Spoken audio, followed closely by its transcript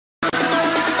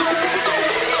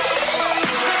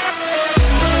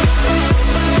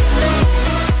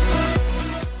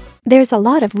There's a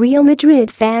lot of Real Madrid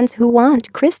fans who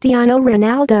want Cristiano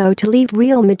Ronaldo to leave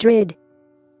Real Madrid.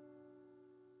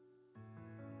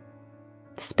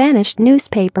 Spanish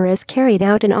newspaper has carried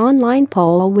out an online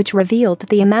poll which revealed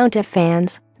the amount of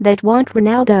fans that want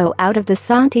Ronaldo out of the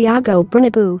Santiago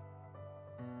Bernabeu.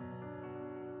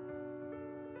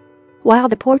 While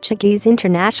the Portuguese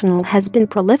international has been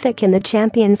prolific in the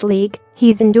Champions League,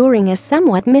 he's enduring a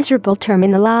somewhat miserable term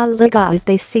in the La Liga as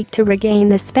they seek to regain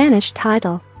the Spanish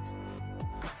title.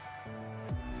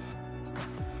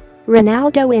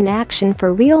 Ronaldo in action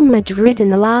for Real Madrid in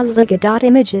the La Liga.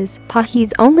 Images.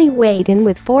 He's only weighed in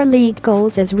with 4 league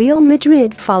goals as Real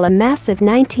Madrid fall a massive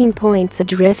 19 points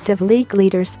adrift of league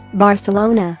leaders,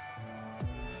 Barcelona.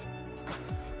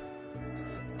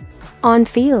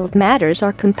 On-field matters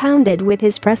are compounded with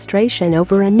his frustration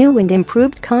over a new and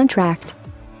improved contract.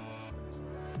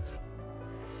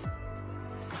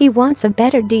 He wants a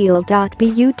better deal. But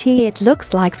it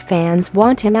looks like fans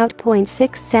want him out.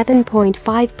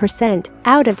 67.5%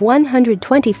 out of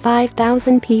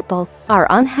 125,000 people are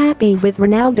unhappy with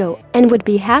Ronaldo and would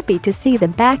be happy to see the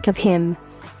back of him.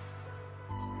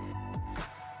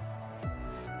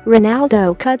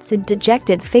 Ronaldo cuts a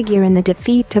dejected figure in the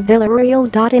defeat to Villarreal.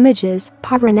 Images.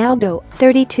 Ronaldo,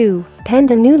 32,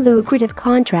 penned a new lucrative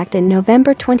contract in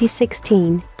November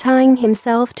 2016, tying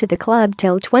himself to the club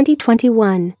till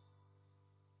 2021.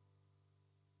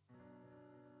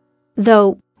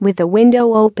 Though, with the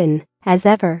window open, as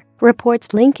ever,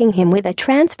 reports linking him with a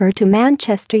transfer to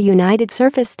Manchester United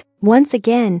surfaced once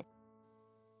again.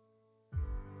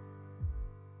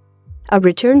 A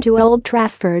return to Old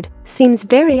Trafford seems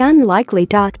very unlikely.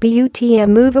 But a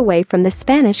move away from the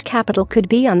Spanish capital could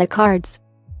be on the cards.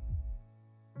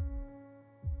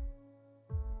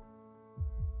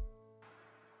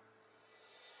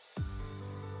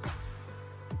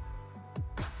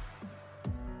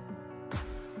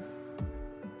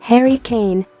 Harry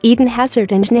Kane, Eden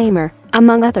Hazard and Neymar,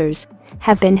 among others,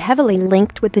 have been heavily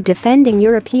linked with the defending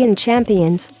European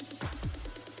champions.